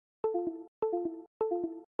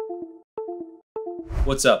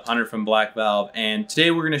What's up, Hunter from Black Valve, and today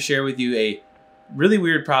we're going to share with you a really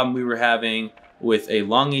weird problem we were having with a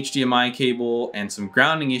long HDMI cable and some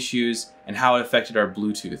grounding issues and how it affected our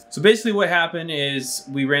Bluetooth. So basically what happened is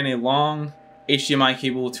we ran a long HDMI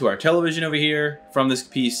cable to our television over here from this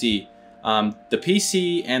PC. The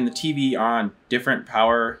PC and the TV are on different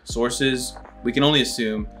power sources. We can only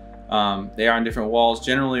assume they are on different walls.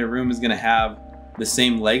 Generally a room is going to have the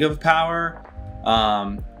same leg of power.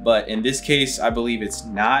 But in this case, I believe it's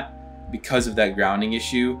not because of that grounding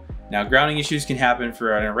issue. Now, grounding issues can happen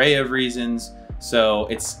for an array of reasons, so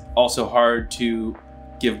it's also hard to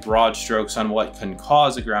give broad strokes on what can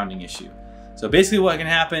cause a grounding issue. So basically what can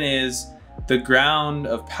happen is the ground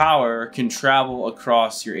of power can travel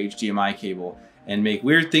across your HDMI cable and make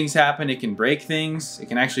weird things happen. It can break things. It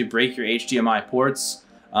can actually break your HDMI ports.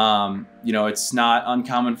 You know, it's not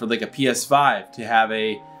uncommon for like a PS5 to have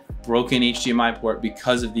a broken HDMI port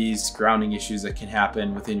because of these grounding issues that can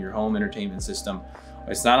happen within your home entertainment system.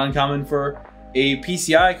 It's not uncommon for a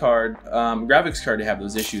PCI card, graphics card, to have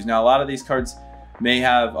those issues. Now, a lot of these cards may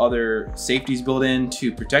have other safeties built in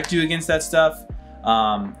to protect you against that stuff.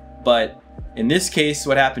 But in this case,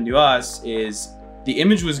 what happened to us is the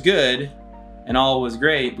image was good and all was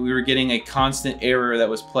great, but we were getting a constant error that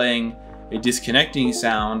was playing a disconnecting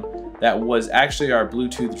sound that was actually our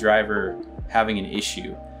Bluetooth driver having an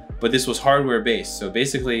issue. But this was hardware based. So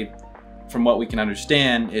basically, from what we can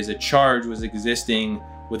understand, is a charge was existing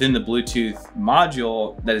within the Bluetooth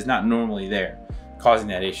module that is not normally there, causing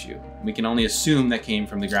that issue. We can only assume that came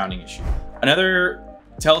from the grounding issue. Another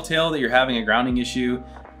telltale that you're having a grounding issue,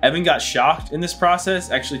 Evan got shocked in this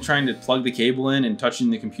process, actually trying to plug the cable in and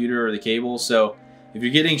touching the computer or the cable. So if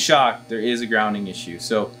you're getting shocked, there is a grounding issue.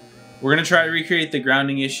 So we're gonna try to recreate the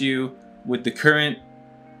grounding issue with the current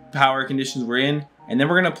power conditions we're in. And then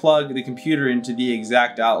we're gonna plug the computer into the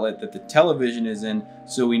exact outlet that the television is in,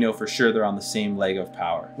 so we know for sure they're on the same leg of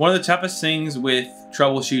power. One of the toughest things with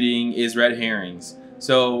troubleshooting is red herrings.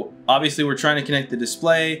 So obviously we're trying to connect the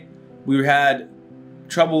display. We had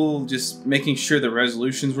trouble just making sure the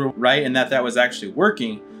resolutions were right and that was actually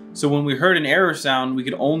working. So when we heard an error sound, we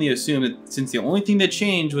could only assume that since the only thing that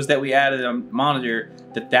changed was that we added a monitor,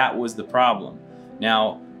 that was the problem.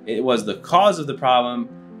 Now, it was the cause of the problem,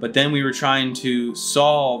 but then we were trying to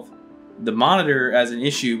solve the monitor as an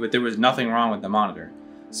issue, but there was nothing wrong with the monitor.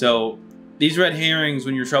 So these red herrings,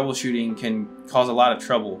 when you're troubleshooting, can cause a lot of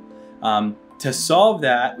trouble. To solve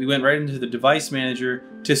that, we went right into the device manager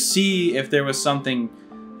to see if there was something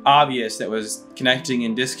obvious that was connecting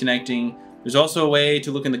and disconnecting. There's also a way to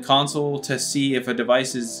look in the console to see if a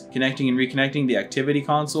device is connecting and reconnecting, the activity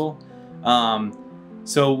console.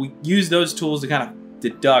 So we use those tools to kind of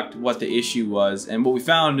deduct what the issue was, and what we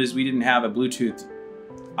found is we didn't have a Bluetooth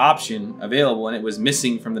option available, and it was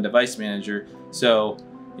missing from the device manager. So,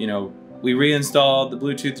 you know, we reinstalled the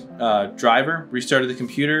Bluetooth driver, restarted the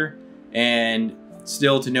computer, and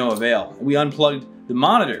still to no avail. We unplugged the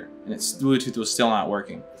monitor, and its Bluetooth was still not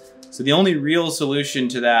working. So the only real solution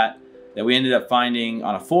to that we ended up finding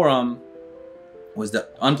on a forum was to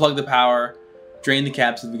unplug the power, drain the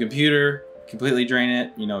caps of the computer, completely drain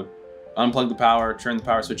it, you know, unplug the power, turn the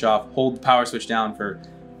power switch off, hold the power switch down for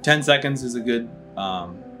 10 seconds is a good,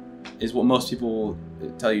 is what most people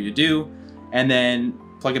tell you to do, and then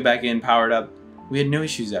plug it back in, power it up. We had no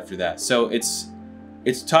issues after that. So it's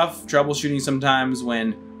tough troubleshooting sometimes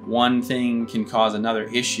when one thing can cause another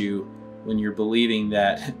issue when you're believing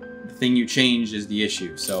that the thing you changed is the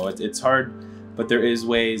issue. So it's hard, but there is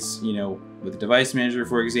ways, you know, with the device manager,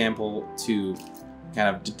 for example, to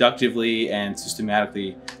kind of deductively and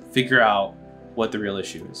systematically figure out what the real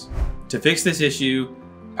issue is. To fix this issue,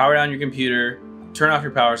 power down your computer, turn off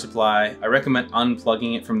your power supply. I recommend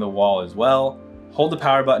unplugging it from the wall as well. Hold the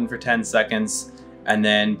power button for 10 seconds and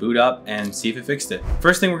then boot up and see if it fixed it.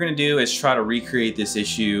 First thing we're gonna do is try to recreate this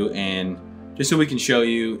issue, and just so we can show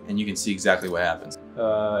you and you can see exactly what happens.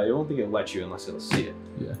 I don't think it'll let you unless it'll see it.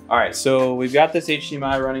 Yeah. All right, so we've got this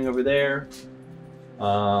HDMI running over there.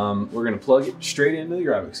 We're gonna plug it straight into the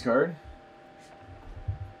graphics card.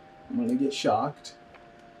 I'm gonna get shocked.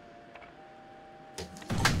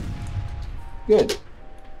 Good.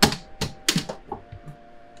 All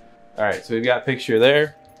right, so we've got a picture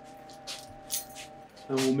there.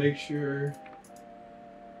 And we'll make sure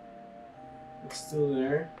it's still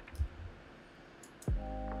there.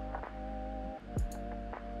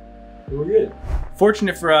 And we're good.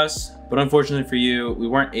 Fortunate for us, but unfortunately for you, we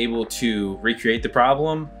weren't able to recreate the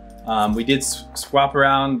problem. We did swap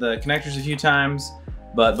around the connectors a few times,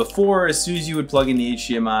 but before, as soon as you would plug in the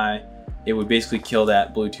HDMI, it would basically kill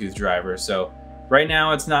that Bluetooth driver. So right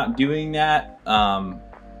now it's not doing that.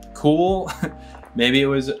 Cool. Maybe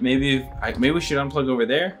we should unplug over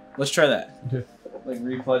there. Let's try that. Okay. Like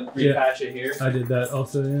repatch it here. I did that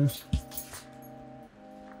also, yeah.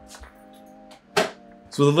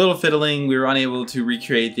 So with a little fiddling, we were unable to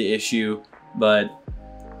recreate the issue, but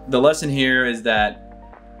the lesson here is that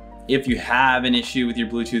if you have an issue with your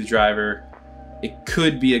Bluetooth driver, it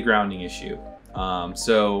could be a grounding issue.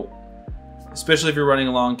 So especially if you're running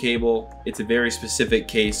a long cable, it's a very specific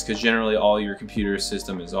case because generally all your computer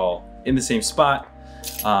system is all in the same spot.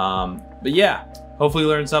 But yeah, hopefully you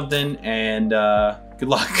learned something, and good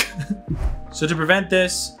luck. So to prevent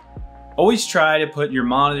this, always try to put your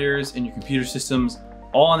monitors and your computer systems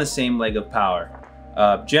all on the same leg of power.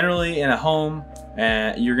 Generally in a home,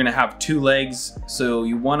 you're gonna have 2 legs, so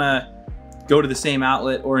you wanna go to the same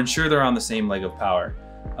outlet or ensure they're on the same leg of power.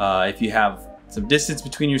 If you have some distance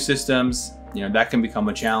between your systems, that can become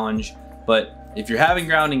a challenge, but if you're having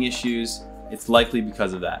grounding issues, it's likely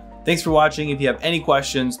because of that. Thanks for watching. If you have any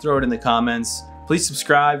questions, throw it in the comments. Please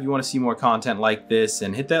subscribe if you want to see more content like this,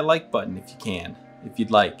 and hit that like button if you can, if you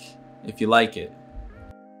like it.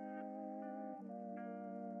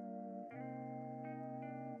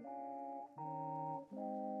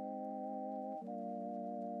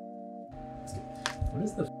 What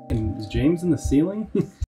is the is James in the ceiling?